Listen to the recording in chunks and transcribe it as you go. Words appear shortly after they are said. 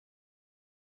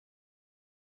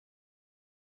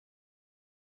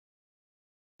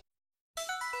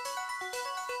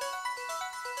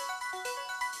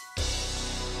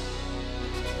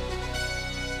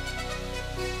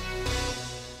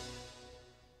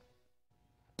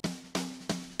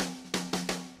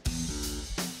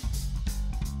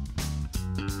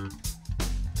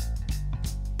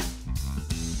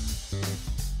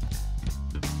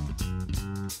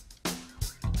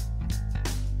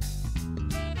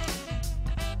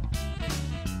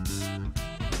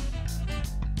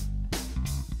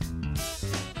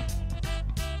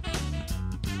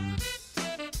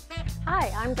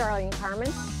Hi, I'm Darlene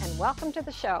Carman, and welcome to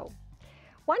the show.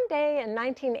 One day in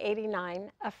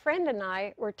 1989, a friend and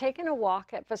I were taking a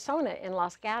walk at Vasona in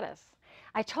Los Gatos.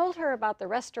 I told her about the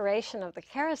restoration of the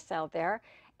Carousel there,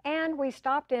 and we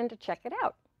stopped in to check it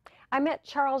out. I met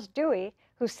Charles Dewey,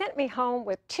 who sent me home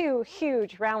with 2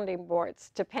 huge rounding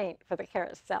boards to paint for the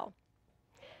Carousel.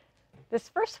 This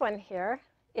first one here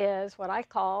is what I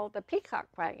call the peacock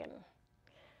wagon,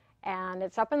 and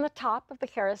it's up in the top of the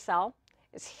Carousel.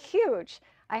 It's huge.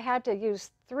 I had to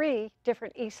use 3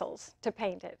 different easels to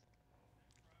paint it.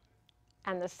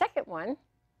 And the second one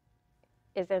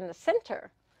is in the center.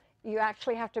 You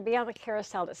actually have to be on the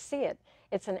Carousel to see it.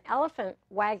 It's an elephant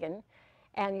wagon,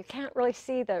 and you can't really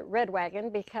see the red wagon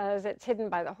because it's hidden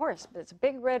by the horse, but it's a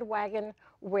big red wagon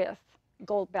with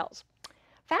gold bells.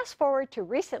 Fast forward to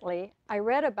recently, I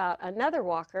read about another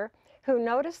walker who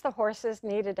noticed the horses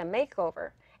needed a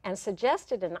makeover and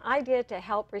suggested an idea to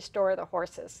help restore the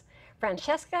horses.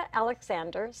 Francesca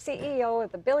Alexander, CEO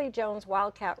of the Billy Jones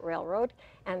Wildcat Railroad,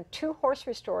 and 2 horse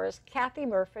restorers, Kathy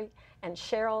Murphy and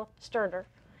Cheryl Sturmer,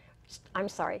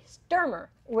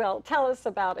 will tell us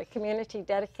about a community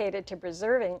dedicated to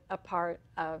preserving a part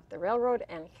of the railroad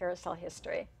and carousel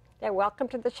history. Yeah, welcome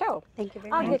to the show. Thank you very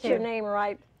much. I'll get your name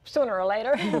right sooner or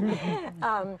later.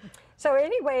 So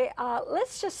anyway,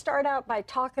 let's just start out by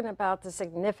talking about the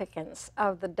significance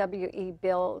of the W.E.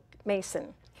 Bill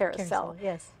Mason Carousel.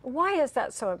 Yes. Why is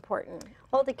that so important?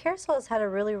 Well, the Carousel has had a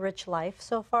really rich life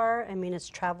so far. I mean, it's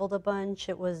traveled a bunch.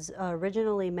 It was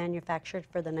originally manufactured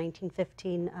for the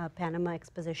 1915 Panama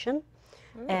Exposition.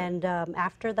 And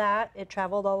after that, it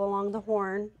traveled all along the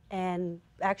Horn and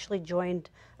actually joined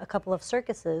a couple of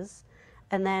circuses.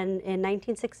 And then in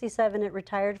 1967, it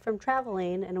retired from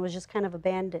traveling and it was just kind of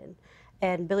abandoned.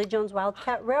 And Billy Jones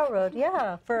Wildcat Railroad,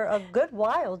 yeah, for a good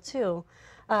while too.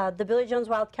 The Billy Jones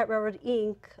Wildcat Railroad,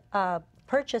 Inc.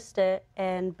 Purchased it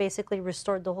and basically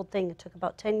restored the whole thing. It took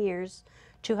about 10 years,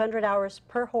 200 hours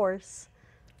per horse.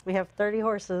 We have 30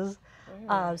 horses.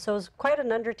 So it was quite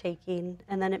an undertaking.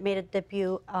 And then it made a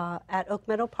debut at Oak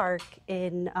Meadow Park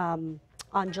on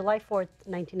July 4th,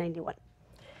 1991.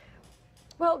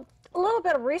 Well, a little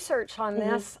bit of research on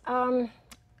this.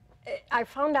 I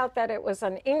found out that it was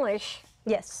an English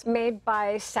made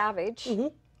by Savage.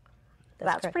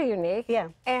 That's pretty unique. Yeah.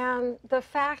 And the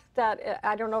fact that,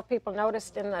 I don't know if people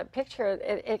noticed in the picture,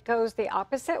 it goes the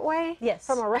opposite way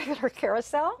from a regular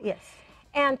carousel. Yes.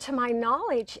 And to my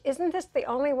knowledge, isn't this the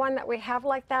only one that we have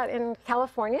like that in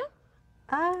California?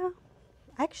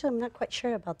 Actually, I'm not quite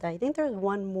sure about that. I think there's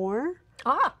one more.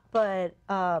 But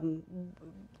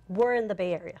we're in the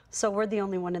Bay Area, so we're the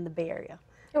only one in the Bay Area.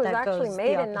 It was actually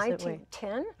made in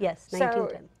 1910? Yes,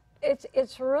 1910. So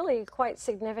it's really quite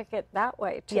significant that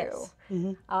way, too.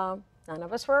 Yes. None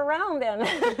of us were around then.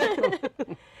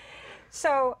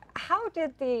 So how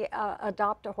did the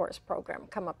Adopt a Horse program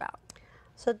come about?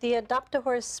 So the Adopt a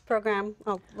Horse program,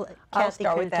 I'll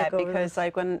start with that because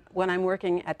like when I'm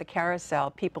working at the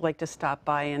Carousel, people like to stop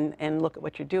by and look at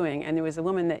what you're doing. And there was a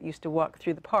woman that used to walk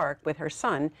through the park with her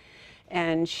son,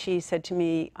 and she said to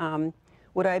me,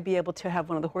 would I be able to have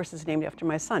one of the horses named after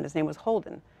my son? His name was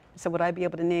Holden. I said, would I be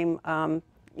able to name,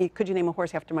 could you name a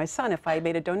horse after my son if I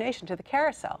made a donation to the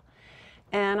Carousel?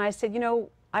 And I said, you know,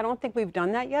 I don't think we've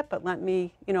done that yet, but let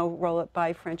me, you know, roll it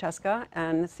by Francesca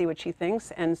and see what she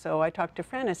thinks. And so I talked to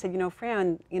Fran. I said, you know,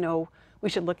 Fran, you know, we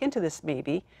should look into this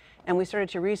maybe. And we started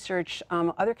to research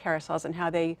other carousels and how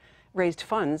they raised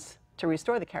funds to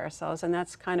restore the carousels. And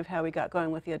that's kind of how we got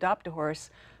going with the Adopt a Horse,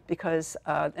 because,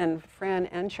 and Fran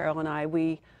and Cheryl and I,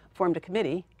 we formed a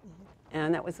committee,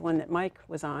 and that was the one that Mike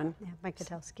was on. Yeah, Mike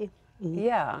Gatos.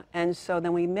 Yeah, and so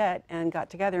then we met and got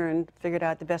together and figured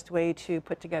out the best way to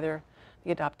put together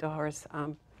the Adopt a Horse,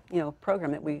 you know,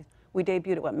 program that we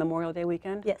debuted at what, Memorial Day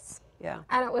weekend? Yes. Yeah.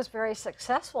 And it was very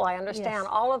successful, I understand. Yes.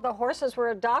 All of the horses were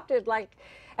adopted like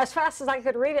as fast as I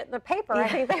could read it in the paper. I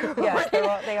think they were. Yes,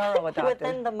 they are all adopted.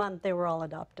 Within the month, they were all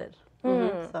adopted.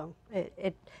 So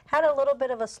it had a little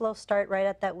bit of a slow start right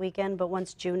at that weekend, but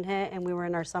once June hit and we were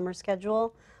in our summer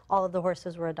schedule, all of the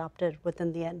horses were adopted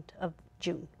within the end of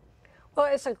June. Well,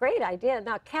 it's a great idea.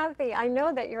 Now, Kathy, I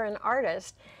know that you're an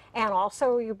artist, And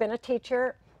also, you've been a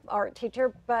teacher, art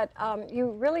teacher, but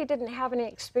you really didn't have any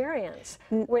experience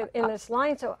in this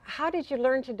line. So how did you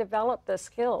learn to develop the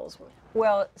skills?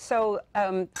 Well, so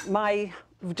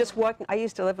just walking, I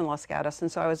used to live in Los Gatos,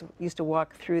 and so I used to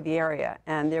walk through the area,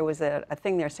 and there was a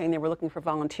thing there saying they were looking for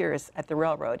volunteers at the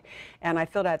railroad, and I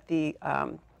filled out the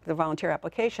volunteer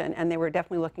application, and they were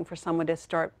definitely looking for someone to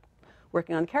start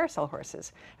working on carousel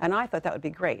horses, and I thought that would be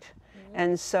great.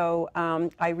 And so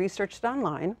I researched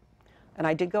online, and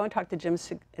I did go and talk to Jim,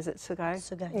 is it Sugai?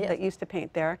 Sugai. That used to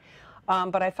paint there,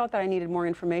 but I felt that I needed more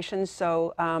information,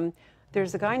 so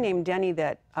there's a guy named Denny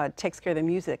that takes care of the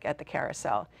music at the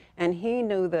Carousel, and he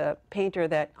knew the painter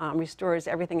that restores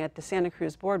everything at the Santa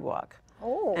Cruz Boardwalk.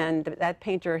 Oh. And that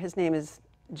painter, his name is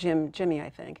Jimmy, I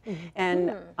think.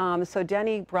 And so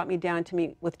Denny brought me down to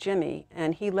meet with Jimmy,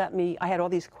 and he let me, I had all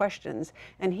these questions,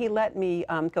 and he let me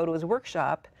go to his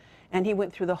workshop, and he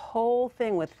went through the whole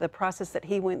thing with the process that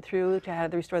he went through to how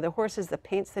to restore the horses, the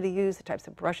paints that he used, the types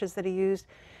of brushes that he used,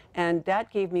 and that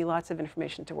gave me lots of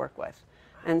information to work with.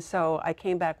 And so I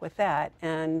came back with that,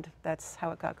 and that's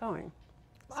how it got going.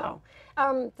 Wow.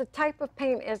 So, the type of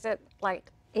paint, is it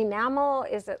like enamel?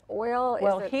 Is it oil?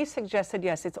 Well, he suggested,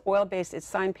 yes, it's oil-based. It's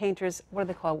sign painters. What do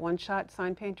they call one-shot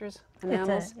sign painters?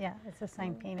 Enamels? It's a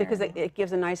sign painter. Because it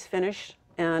gives a nice finish.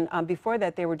 And before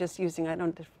that, they were just using, I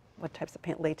don't know what types of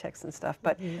paint, latex and stuff.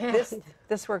 But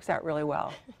this works out really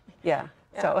well. Yeah.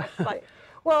 So.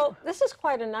 Well, this is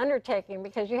quite an undertaking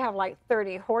because you have like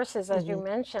 30 horses, as you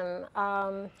mentioned.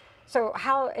 So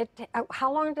how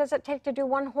long does it take to do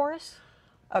one horse?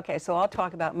 Okay, so I'll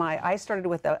talk about I started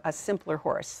with a simpler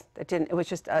horse. It was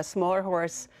just a smaller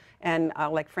horse, and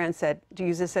like Fran said, to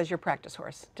use this as your practice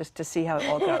horse, just to see how it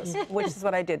all goes, which is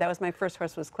what I did. That was my first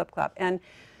horse, was Clip Clop. And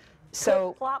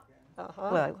so, Clip Clop?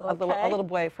 Well, a little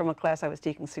boy from a class I was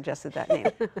teaching suggested that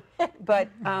name. But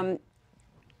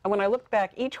when I look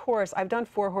back, each horse, I've done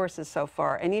 4 horses so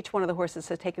far, and each one of the horses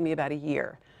has taken me about a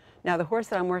year. Now, the horse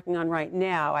that I'm working on right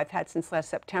now, I've had since last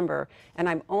September, and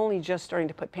I'm only just starting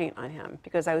to put paint on him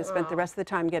because I spent the rest of the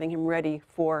time getting him ready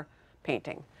for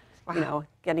painting. Wow. You know,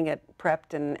 getting it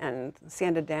prepped and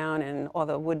sanded down and all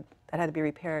the wood that had to be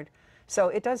repaired. So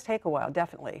it does take a while,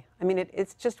 definitely. I mean,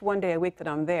 it's just one day a week that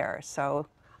I'm there, so.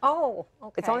 Oh,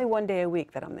 okay. It's only one day a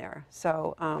week that I'm there,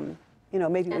 so. You know,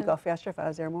 maybe it would go faster if I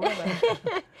was there more.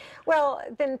 But. Well,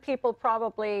 then people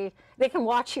probably, they can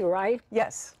watch you, right?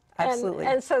 Yes, absolutely.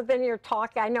 And so then you're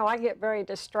talking. I know I get very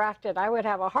distracted. I would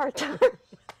have a hard time.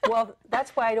 Well,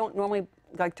 that's why I don't normally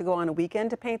like to go on a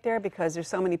weekend to paint there, because there's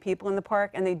so many people in the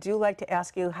park, and they do like to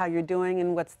ask you how you're doing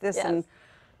and what's this. Yes.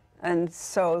 And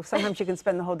so sometimes you can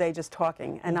spend the whole day just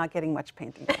talking and not getting much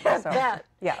painting done. So, that.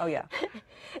 Yeah, oh yeah.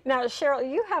 Now, Cheryl,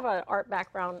 you have an art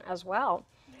background as well.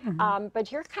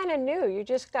 But you're kind of new. You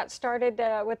just got started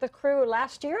with the crew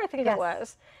last year, I think it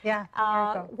was. Yeah.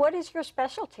 What is your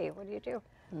specialty? What do you do?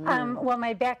 Well,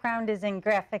 my background is in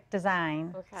graphic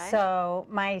design. Okay. So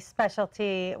my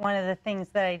specialty, one of the things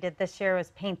that I did this year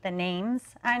was paint the names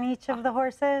on each of the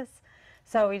horses.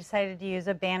 So we decided to use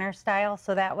a banner style.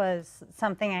 So that was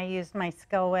something I used my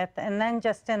skill with. And then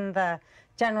just in the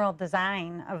general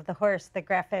design of the horse, the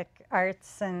graphic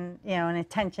arts and, you know, and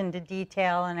attention to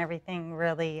detail and everything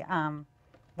really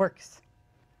works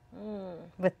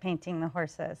with painting the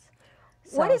horses.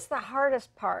 So, what is the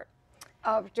hardest part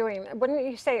of doing? Wouldn't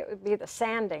you say it would be the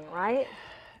sanding, right?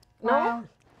 No? Well,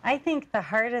 I think the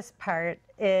hardest part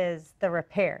is the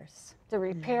repairs. The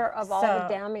repair of all the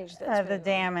damage that's been the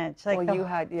damage. Like well, you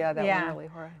had, that one really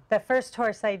hard. The first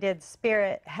horse I did,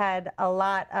 Spirit, had a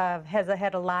lot of,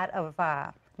 had a lot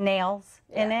of nails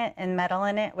in it and metal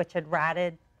in it, which had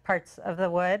rotted parts of the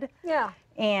wood. Yeah.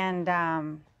 And,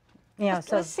 you know,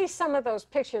 let's see some of those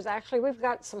pictures. Actually, we've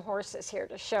got some horses here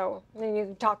to show. And you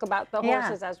can talk about the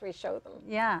horses as we show them.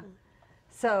 Yeah.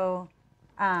 So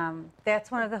that's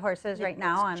one of the horses right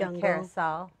now on the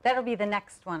Carousel. That'll be the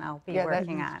next one I'll be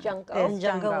working on. Jungo. And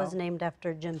Jungo was named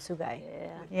after Jim Sugai.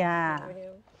 Yeah.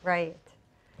 Right.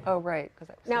 Oh, right.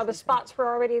 Now, the spots were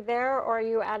already there, or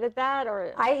you added that?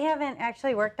 Or I haven't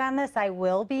actually worked on this. I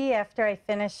will be after I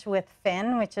finish with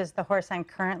Finn, which is the horse I'm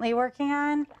currently working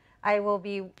on. I will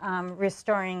be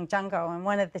restoring Jungo. And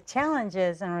one of the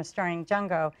challenges in restoring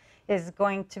Jungo is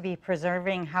going to be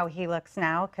preserving how he looks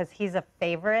now, because he's a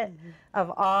favorite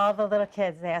of all the little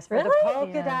kids. They ask for the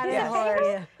polka dotted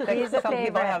horse. He's a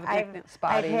favorite.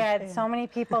 I've had so many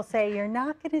people say, "You're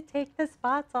not going to take the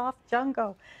spots off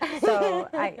Jungo." So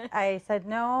I said,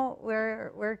 "No,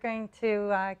 we're going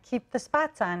to keep the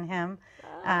spots on him."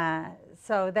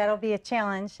 So that'll be a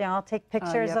challenge. You know, I'll take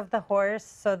pictures of the horse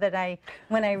so that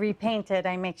when I repaint it,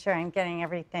 I make sure I'm getting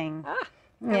everything,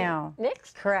 you know,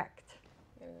 next? correct.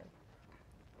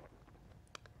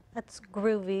 That's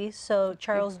groovy. So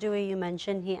Charles Dewey, you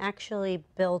mentioned, he actually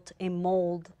built a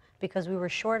mold because we were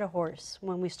short a horse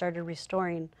when we started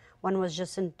restoring. One was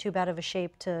just in too bad of a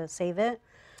shape to save it.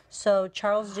 So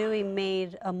Charles Dewey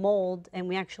made a mold, and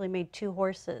we actually made 2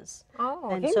 horses. Oh,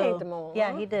 and he made the mold.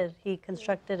 Yeah, huh? he did. He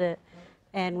constructed it.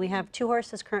 And we have 2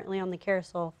 horses currently on the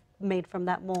carousel made from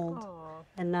that mold. Oh.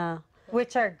 And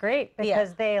Which are great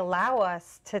because they allow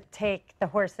us to take the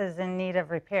horses in need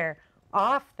of repair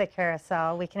off the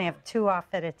carousel. We can have 2 off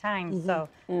at a time. So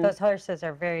those horses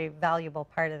are very valuable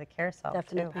part of the carousel.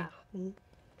 definitely. Too.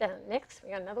 Then next,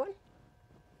 we got another one.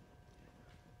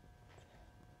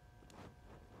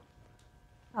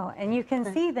 Oh, and you can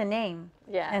see the name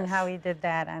and how Yes. he did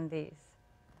that on these.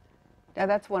 Now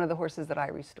that's one of the horses that I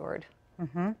restored.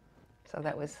 So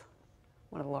that was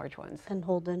one of the large ones. And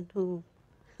Holden, who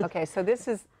Okay, so this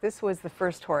was the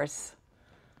first horse,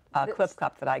 Clip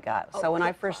Clop, that I got. So when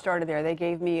I first started there, they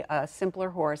gave me a simpler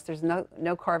horse. There's no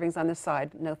carvings on the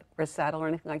side, no or saddle or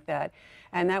anything like that.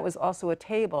 And that was also a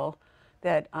table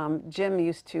that Jim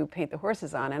used to paint the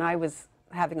horses on, and I was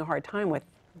having a hard time with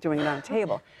doing it on a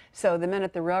table. So the men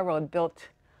at the railroad built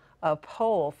a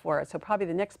pole for it. So probably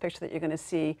the next picture that you're going to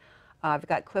see, I've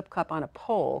got Clip Clop on a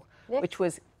pole, which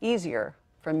was easier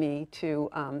for me to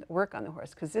work on the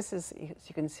horse, because this is, as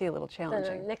you can see, a little Then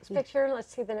challenging. the next picture,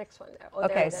 let's see the next one there. Oh, there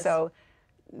Okay, it is. so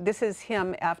this is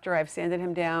him after I've sanded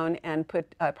him down and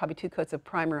put probably 2 coats of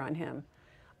primer on him.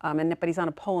 But he's on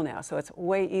a pole now, so it's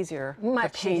way easier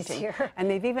Much for painting. easier. And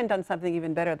they've even done something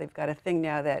even better. They've got a thing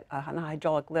now that on a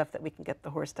hydraulic lift that we can get the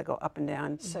horse to go up and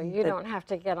down. So you don't have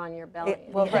to get on your belly.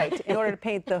 Well, right. In order to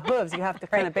paint the hooves, you have to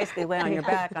kind of basically lay on your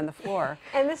back on the floor.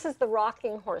 And this is the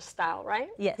rocking horse style, right?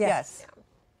 yes. Yes.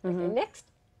 Okay, next,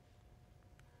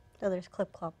 So there's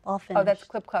Clip Clop, all finished. Oh, that's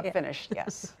Clip Clop finished.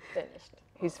 Yes. finished.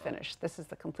 He's finished. This is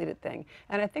the completed thing.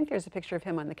 And I think there's a picture of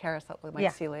him on the carousel we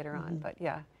might see later on. But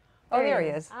yeah. Oh, there he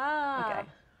is. Ah. Okay.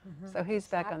 So he's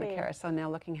back on the happy. carousel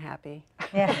now, looking happy.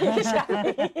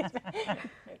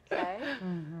 Okay.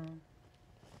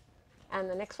 And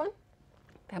the next one?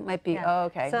 That might be, oh,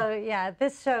 okay. So yeah,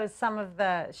 this shows some of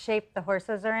the shape the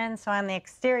horses are in. So on the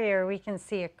exterior, we can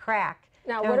see a crack.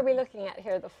 Now, what are we looking at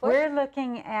here? The foot? We're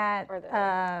looking at Or the-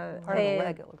 part of the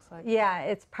leg, it looks like. Yeah,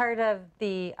 it's part of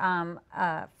the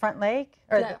front leg,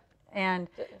 or Yeah. and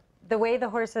the way the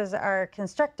horses are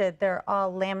constructed, they're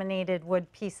all laminated wood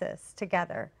pieces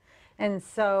together. And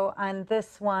so on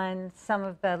this one, some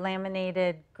of the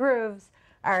laminated grooves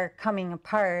are coming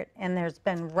apart, and there's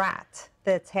been rot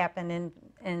that's happened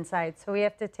inside. So we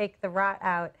have to take the rot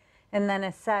out and then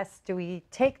assess, do we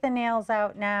take the nails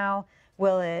out now?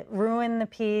 Will it ruin the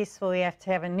piece? Will we have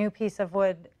to have a new piece of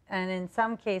wood? And in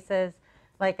some cases,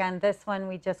 like on this one,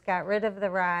 we just got rid of the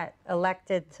rot,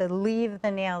 elected to leave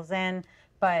the nails in,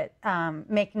 but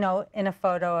make note in a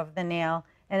photo of the nail,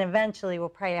 and eventually we'll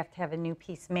probably have to have a new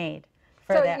piece made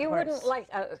for So that you horse. wouldn't like,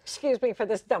 excuse me for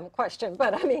this dumb question,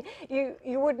 but I mean,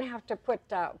 you wouldn't have to put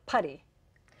putty.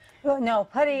 Well, no,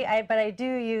 putty, but I do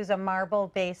use a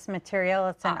marble-based material.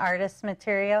 It's an artist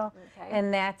material, Okay.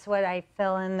 and that's what I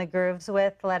fill in the grooves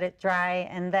with, let it dry,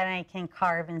 and then I can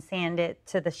carve and sand it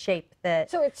to the shape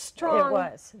that So it's strong. it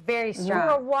was. Very strong.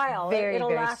 For a while. Very, It'll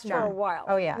very last strong. for a while.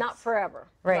 Oh, yeah. Not forever.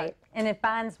 Right. And it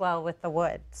bonds well with the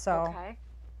wood, so. Okay.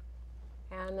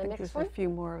 And the I think next there's one? a few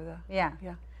more of the, Yeah.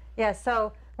 yeah. Yeah,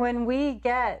 so when we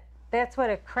get, that's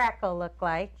what a crack will look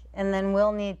like, and then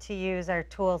we'll need to use our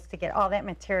tools to get all that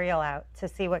material out to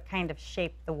see what kind of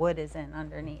shape the wood is in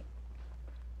underneath.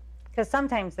 Because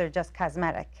sometimes they're just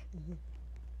cosmetic.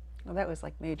 Well, that was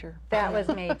like major. That was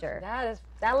major.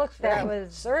 That looks That very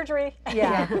was- surgery.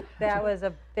 Yeah, that was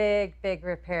a big, big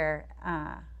repair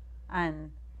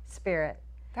on Spirit.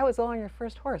 That was all on your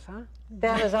first horse, huh?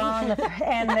 That was all in the,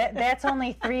 and that's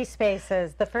only 3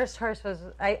 spaces. The first horse was,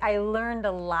 I learned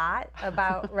a lot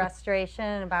about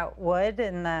restoration, about wood,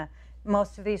 and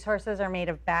most of these horses are made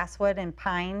of basswood and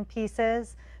pine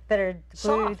pieces that are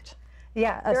glued. Soft.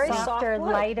 Yeah, a Very soft softer,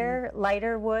 wood.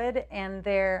 lighter wood, and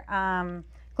they're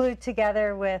glued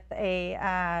together with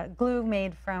a glue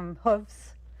made from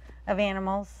hooves of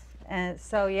animals. And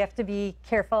so you have to be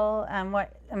careful on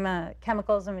what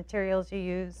chemicals and materials you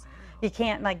use. You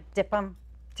can't like dip them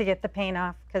to get the paint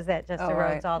off because that just erodes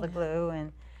right. all the glue,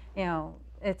 and you know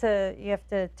you have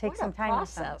to take What some a time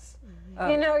with them. process.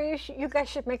 You know, you guys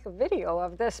should make a video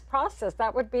of this process.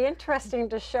 That would be interesting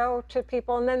to show to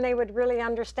people, and then they would really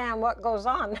understand what goes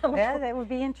on. Yeah, that would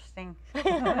be interesting.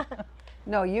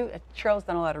 No, Cheryl's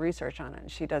done a lot of research on it, and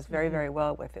she does very, very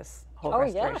well with this whole Oh,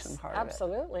 restoration yes, part of it.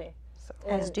 absolutely.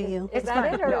 As do you. Is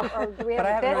that it, or do we But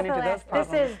I have haven't a run into those This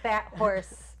problems. is that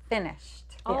horse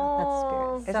finished. Yeah,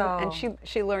 Oh, that's Spirit. And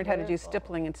she learned how to do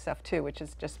stippling and stuff too, which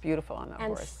is just beautiful on the and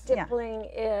horse. stippling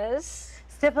is?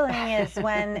 Stippling is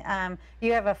when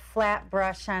you have a flat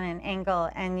brush on an angle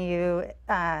and you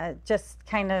just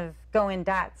kind of go in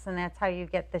dots, and that's how you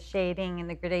get the shading and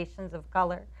the gradations of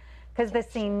color. Because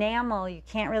this enamel, you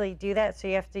can't really do that, so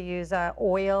you have to use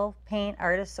oil paint,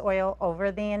 artist's oil,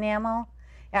 over the enamel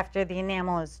after the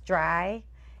enamel is dry.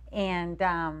 And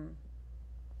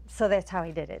so that's how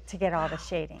he did it, to get all the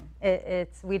shading.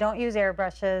 We don't use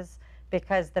airbrushes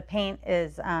because the paint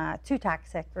is too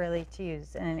toxic, really, to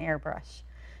use in an airbrush.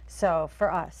 So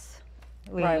for us,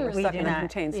 we We're stuck do in a not.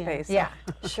 contained space. Yeah.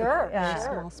 Sure,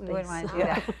 Small We wouldn't want space. to do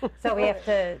that. So we have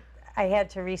to, I had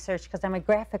to research, because I'm a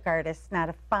graphic artist, not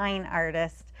a fine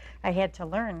artist. I had to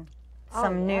learn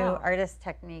some new artist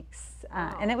techniques,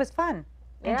 and it was fun.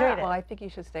 Enjoyed it. Well, I think you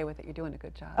should stay with it. You're doing a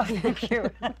good job. Thank you.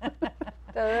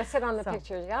 Let's sit on the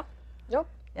pictures, yeah? Nope.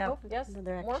 Yep. Nope. Yes.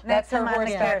 Another More? action. That's him her on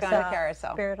the horseback on the carousel.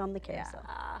 carousel. Spirit on the carousel.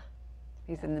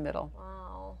 He's in the middle.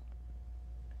 Wow.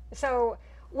 So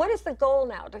what is the goal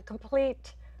now? To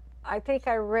complete, I think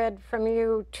I read from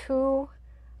you 2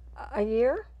 a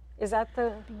year? Is that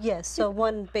the? Yes, so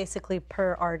one basically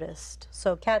per artist.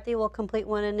 So Kathy will complete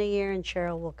one in a year, and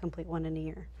Cheryl will complete one in a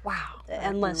year. Wow.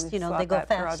 Unless, We you know, swap they go that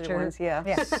for other faster. ones, yeah.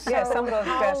 Yeah. Yeah, some go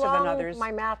How faster long, than others.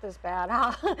 My math is bad.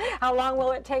 How long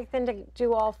will it take then to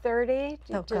do all 30?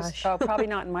 Oh, gosh. Oh, probably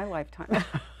not in my lifetime.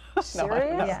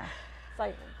 Serious? Yeah. It's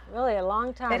like really a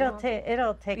long time. It'll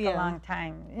huh? take a Yeah. long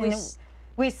time. We And s-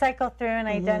 we cycle through and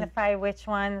identify which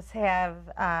ones have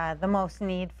the most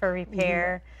need for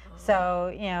repair. So,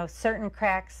 you know, certain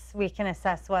cracks we can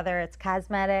assess whether it's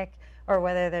cosmetic or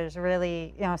whether there's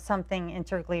really, you know, something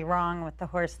integrally wrong with the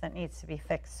horse that needs to be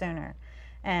fixed sooner.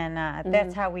 And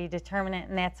that's how we determine it,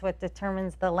 and that's what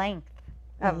determines the length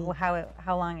of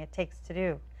how long it takes to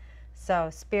do. So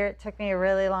Spirit took me a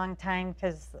really long time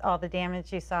because all the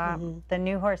damage you saw. The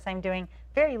new horse I'm doing,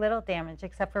 very little damage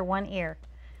except for one ear.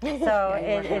 So you worked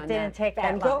it on didn't that. take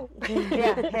that long.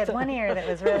 Yeah, it had one ear that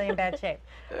was really in bad shape.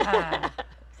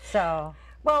 So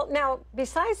Well, now,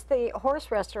 besides the horse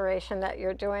restoration that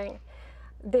you're doing,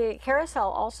 the carousel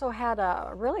also had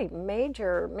a really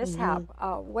major mishap.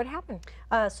 What happened?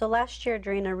 So last year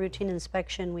during a routine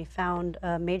inspection, we found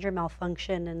a major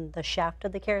malfunction in the shaft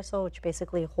of the carousel, which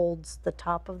basically holds the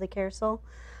top of the carousel.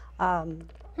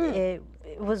 It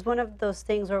was one of those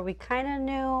things where we kind of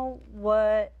knew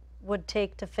what would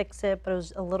take to fix it, but it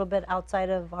was a little bit outside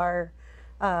of our,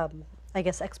 I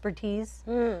guess, expertise.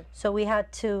 So we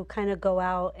had to kind of go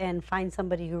out and find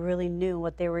somebody who really knew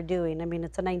what they were doing. I mean,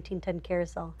 it's a 1910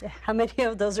 carousel. How many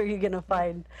of those are you going to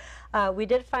find? We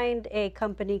did find a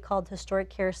company called Historic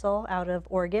Carousel out of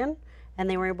Oregon, and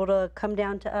they were able to come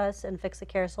down to us and fix the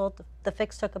carousel. The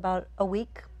fix took about a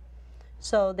week.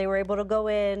 So they were able to go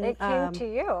in. They came to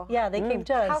you. Yeah, they came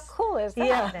to us. How cool is that?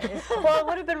 Yeah. Well, it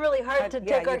would have been really hard to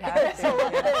take our you'd have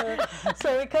to, carousel.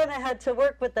 So we kind of had to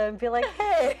work with them and be like,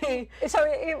 hey. So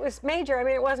it was major. I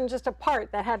mean, it wasn't just a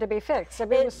part that had to be fixed. I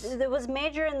mean, It was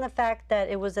major in the fact that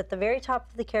it was at the very top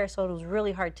of the carousel. It was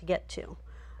really hard to get to.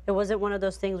 It wasn't one of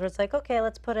those things where it's like, okay,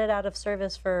 let's put it out of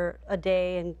service for a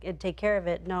day and take care of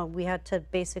it. No, we had to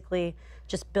basically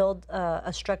just build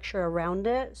a structure around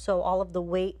it so all of the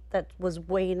weight that was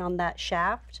weighing on that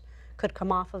shaft could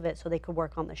come off of it so they could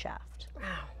work on the shaft. wow.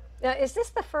 Now, is this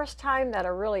the first time that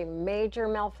a really major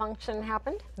malfunction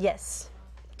happened? Yes,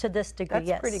 to this degree, That's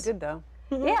yes. pretty good, though.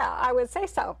 Yeah, I would say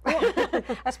so.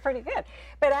 That's pretty good.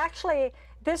 But actually,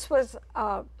 this was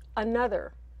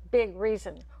another big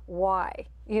reason why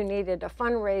you needed a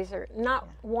fundraiser, not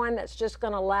one that's just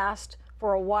going to last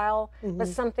for a while, but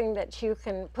something that you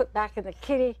can put back in the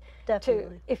kitty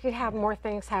Definitely. if you have more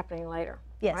things happening later.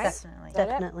 Yes, right? Definitely. Is that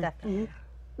it? definitely. definitely.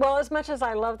 Well, as much as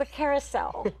I love the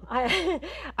carousel, I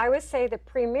would say the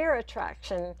premier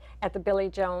attraction at the Billy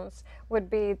Jones would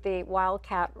be the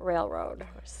Wildcat Railroad.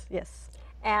 Yes.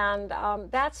 And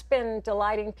that's been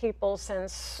delighting people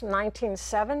since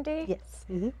 1970. Yes.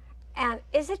 And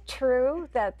is it true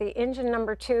that the engine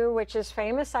number 2, which is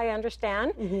famous, I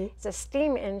understand, it's a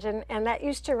steam engine, and that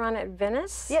used to run at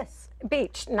Venice? Yes.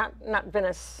 Beach, not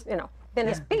Venice, you know,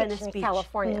 Venice Beach Venice in Beach.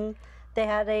 California. They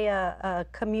had a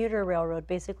commuter railroad.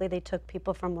 Basically, they took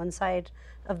people from one side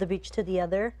of the beach to the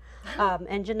other.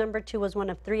 Engine number 2 was one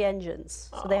of 3 engines.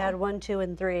 So they had 1, 2,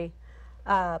 and 3.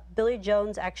 Billy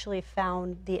Jones actually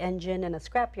found the engine in a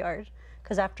scrapyard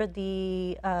because after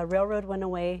the railroad went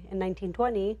away in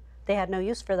 1920, they had no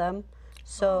use for them.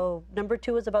 So number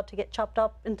 2 was about to get chopped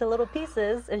up into little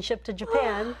pieces and shipped to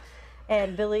Japan.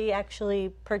 And Billy actually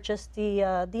purchased the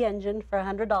engine for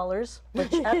 $100,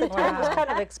 which at the time was kind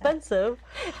of expensive.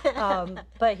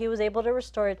 But he was able to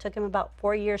restore it. It took him about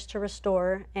 4 years to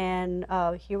restore, and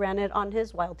he ran it on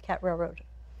his Wildcat Railroad.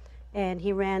 And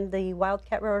he ran the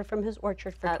Wildcat Railroad from his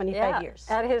orchard for 25 years.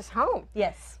 At his home.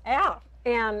 Yes. Yeah.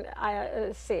 And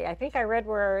let's see, I think I read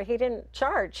where he didn't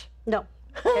charge. No.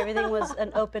 Everything was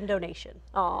an open donation.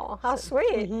 Oh, how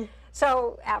sweet.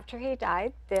 So after he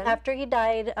died, then? After he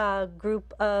died, a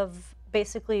group of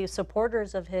basically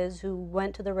supporters of his who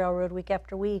went to the railroad week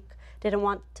after week didn't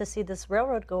want to see this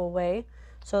railroad go away.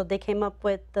 So they came up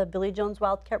with the Billy Jones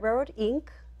Wildcat Railroad, Inc.,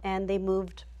 and they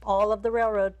moved all of the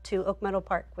railroad to Oak Meadow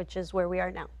Park, which is where we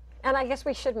are now. And I guess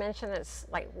we should mention it's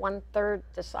like 1/3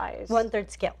 the size. 1/3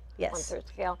 scale, yes. 1/3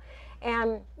 scale.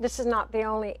 And this is not the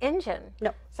only engine.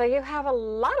 No. So you have a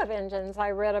lot of engines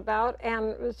I read about,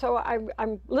 and so I'm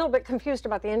a little bit confused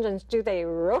about the engines. Do they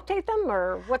rotate them,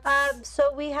 or what's?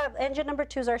 So we have engine number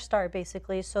 2 is our star,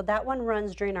 basically. So that one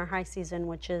runs during our high season,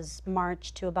 which is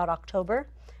March to about October,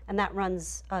 and that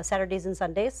runs Saturdays and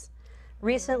Sundays.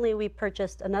 Recently, we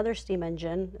purchased another steam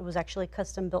engine. It was actually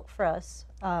custom built for us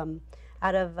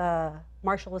out of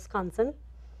Marshall, Wisconsin,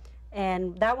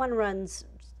 and that one runs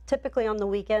typically on the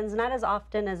weekends, not as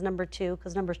often as number 2,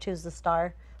 because number 2 is the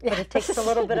star, but it takes a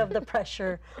little bit of the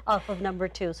pressure off of number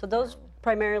 2. So those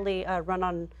primarily run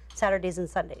on Saturdays and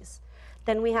Sundays.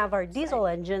 Then we have our diesel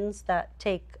engines that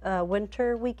take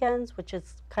winter weekends, which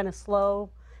is kind of slow,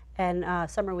 and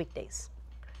summer weekdays.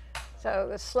 So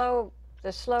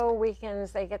the slow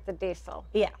weekends, they get the diesel.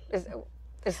 Yeah.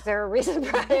 Is there a reason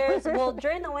for that? Well,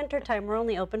 during the winter time, we're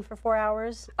only open for 4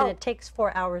 hours, and it takes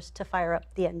 4 hours to fire up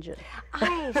the engine.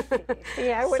 I see.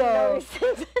 Yeah, I wouldn't know these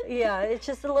things. Yeah, it's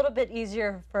just a little bit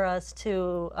easier for us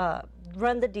to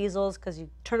run the diesels because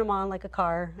you turn them on like a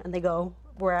car and they go.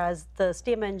 Whereas the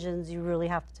steam engines, you really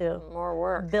have to more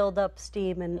work, build up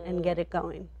steam and get it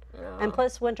going. Yeah. And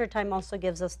plus, wintertime also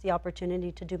gives us the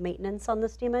opportunity to do maintenance on the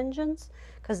steam engines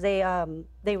because they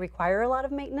require a lot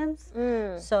of maintenance.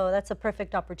 So that's a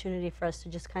perfect opportunity for us to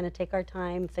just kind of take our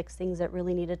time, fix things that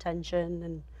really need attention,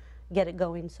 and get it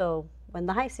going. So when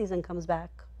the high season comes back,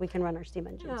 we can run our steam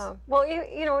engines. Yeah. Well,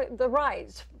 you know, the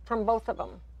rides from both of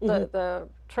them, the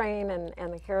train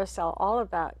and the carousel, all of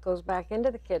that goes back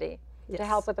into the kitty to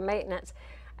help with the maintenance.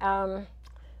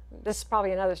 This is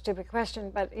probably another stupid question,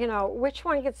 but you know, which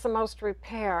one gets the most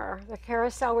repair? The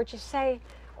carousel, would you say,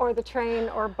 or the train,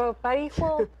 or both, but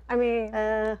equal? I mean,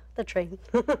 the train.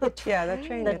 Yeah, the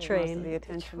train. The gets train. Most of the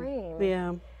attention. The train.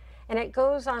 Yeah. And it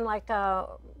goes on like a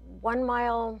 1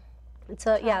 mile. It's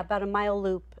about a mile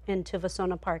loop into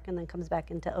Vasona Park, and then comes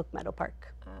back into Oak Meadow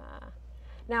Park.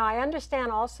 Now I understand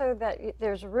also that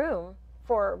there's room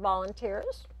for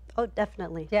volunteers. Oh,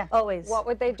 definitely. Yeah. Always. What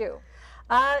would they do?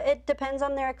 It depends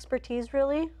on their expertise,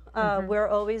 really. We're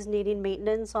always needing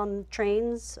maintenance on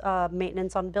trains,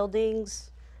 maintenance on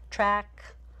buildings, track.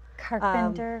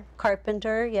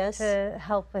 Carpenter, yes. To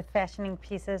help with fashioning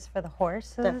pieces for the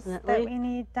horses that we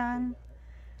need done.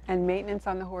 And maintenance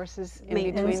on the horses in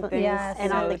between things. Yes,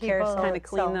 and on the carousel kind of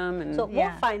clean them. And so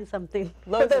we'll find something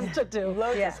for them to do.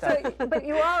 Loads of stuff. So, but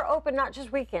you are open not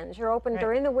just weekends. You're open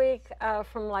during the week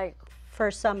from like for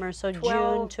summer, so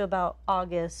 12, June to about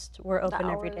August, we're open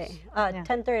every day.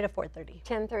 10:30 to 4:30.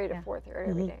 10:30 to 4:30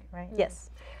 every day. Right. Yes.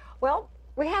 Well,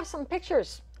 we have some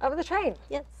pictures of the train.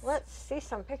 Yes. Let's see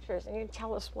some pictures, and you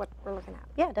tell us what we're looking at.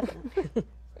 Yeah, definitely.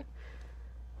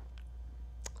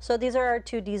 So these are our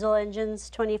 2 diesel engines.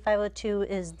 2502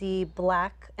 is the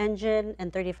black engine,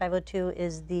 and 3502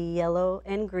 is the yellow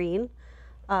and green.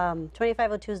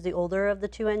 2502 is the older of the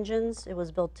 2 engines. It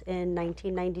was built in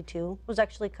 1992. It was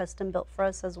actually custom built for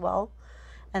us as well.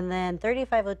 And then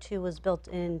 3502 was built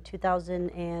in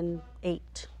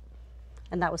 2008,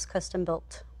 and that was custom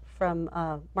built from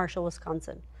Marshall,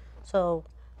 Wisconsin. So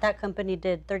that company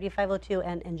did 3502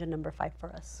 and engine number 5 for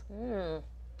us.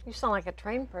 You sound like a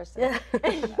train person.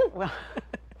 Well.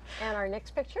 And our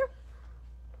next picture?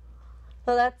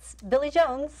 So that's Billy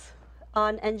Jones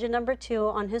on engine number 2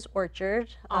 on his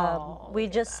orchard. We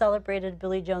just celebrated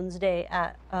Billy Jones Day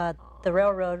at the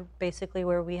railroad, basically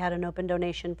where we had an open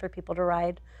donation for people to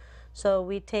ride. So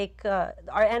we take, our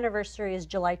anniversary is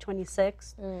July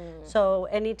 26th. So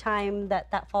anytime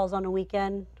that falls on a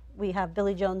weekend, we have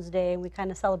Billy Jones Day, and we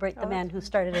kind of celebrate the man who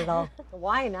started it all.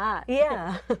 Why not?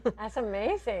 Yeah. That's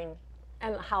amazing.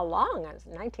 And how long? It was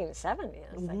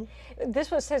 1970.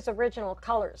 This was his original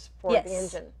colors for the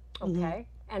engine. Okay.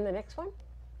 And the next one?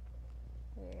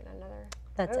 You get another.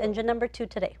 That's engine number 2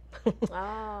 today.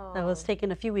 Oh. That was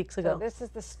taken a few weeks ago. So this is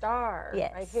the star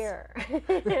right here.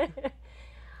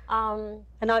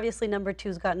 And obviously number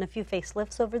 2's gotten a few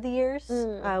facelifts over the years.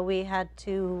 We had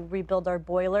to rebuild our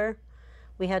boiler.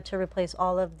 We had to replace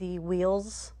all of the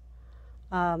wheels.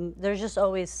 There's just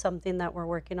always something that we're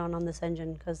working on this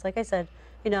engine because, like I said,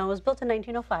 you know, it was built in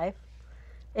 1905.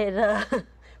 It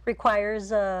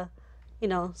requires, you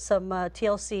know, some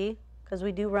TLC because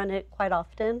we do run it quite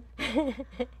often.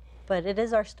 But it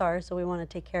is our star, so we want to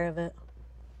take care of it.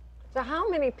 So how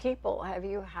many people have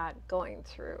you had going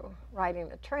through riding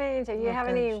the trains? Do you have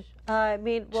any? I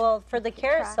mean, well, for the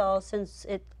Carousel, since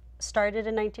it started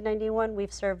in 1991,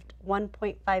 we've served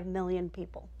 1.5 million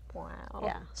people. Wow.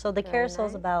 Yeah. So the Carousel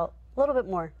is about a little bit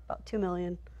more, about 2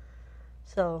 million.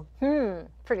 So.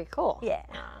 Pretty cool. Yeah.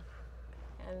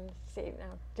 And see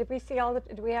now, did we see all the?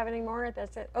 Do we have any more?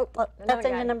 That's it. Oh, that's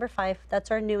engine number 5.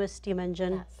 That's our newest steam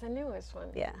engine. That's the newest one.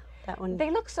 Yeah, that one.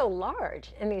 They look so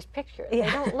large in these pictures. Yeah.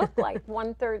 They don't look like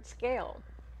 1/3 scale.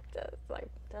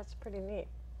 That's pretty neat.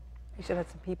 You should have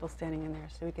some people standing in there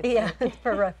so we could see.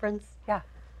 For reference. Yeah.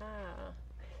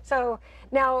 So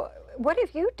now, what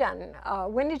have you done?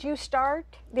 When did you start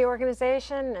the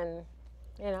organization? And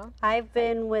you know, I've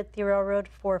been with the railroad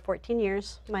for 14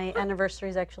 years. My anniversary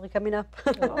is actually coming up.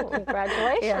 Oh,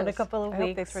 congratulations! Yeah, in a couple of weeks. I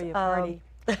hope they throw you a party.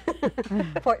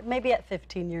 Maybe at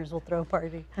 15 years we'll throw a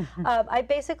party. I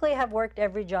basically have worked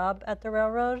every job at the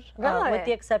railroad, with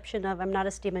the exception of I'm not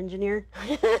a steam engineer.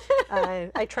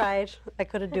 I tried, I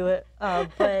couldn't do it,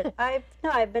 but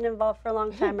I've been involved for a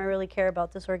long time. I really care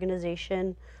about this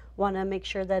organization. Want to make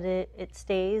sure that it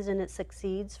stays and it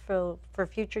succeeds for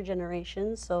future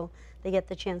generations, so they get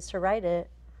the chance to ride it.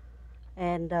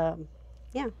 And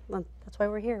yeah, that's why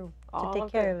we're here to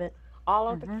take care of it. All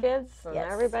of the kids and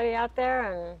everybody out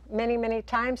there, and many, many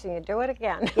times, and you do it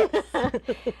again. Yes.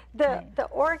 the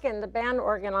organ, the band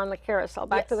organ on the Carousel,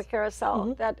 back to the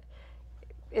Carousel,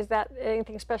 is that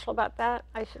anything special about that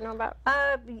I should know about?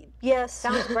 Yes.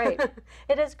 Sounds great.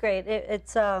 It is great.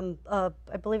 It's, I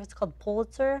believe it's called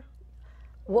Pulitzer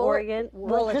organ.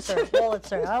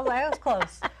 Wurlitzer. Oh, I was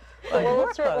close.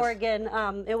 Wurlitzer organ.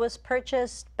 It was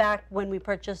purchased back when we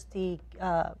purchased the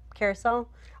Carousel.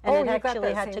 And it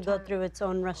actually had to go through its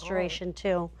own restoration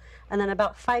too. And then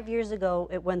about 5 years ago,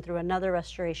 it went through another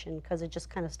restoration because it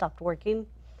just kind of stopped working.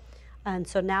 And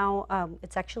so now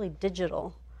it's actually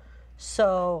digital.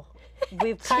 So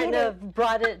we've kind of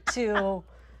brought it to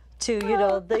you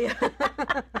know, the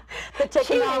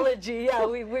technology. Yeah,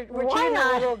 we're cheating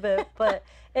a little bit, but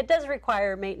it does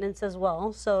require maintenance as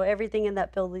well. So everything in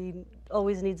that building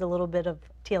always needs a little bit of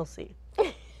TLC.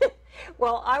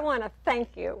 Well, I want to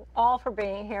thank you all for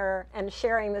being here and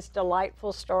sharing this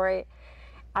delightful story.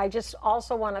 I just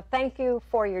also want to thank you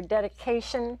for your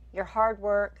dedication, your hard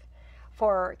work,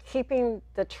 for keeping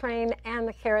the train and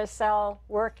the Carousel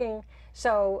working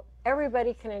so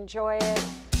everybody can enjoy it,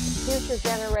 future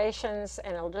generations,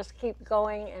 and it'll just keep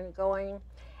going and going.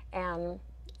 And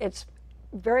it's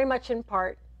very much in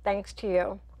part thanks to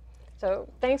you. So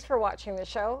thanks for watching the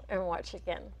show, and watch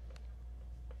again.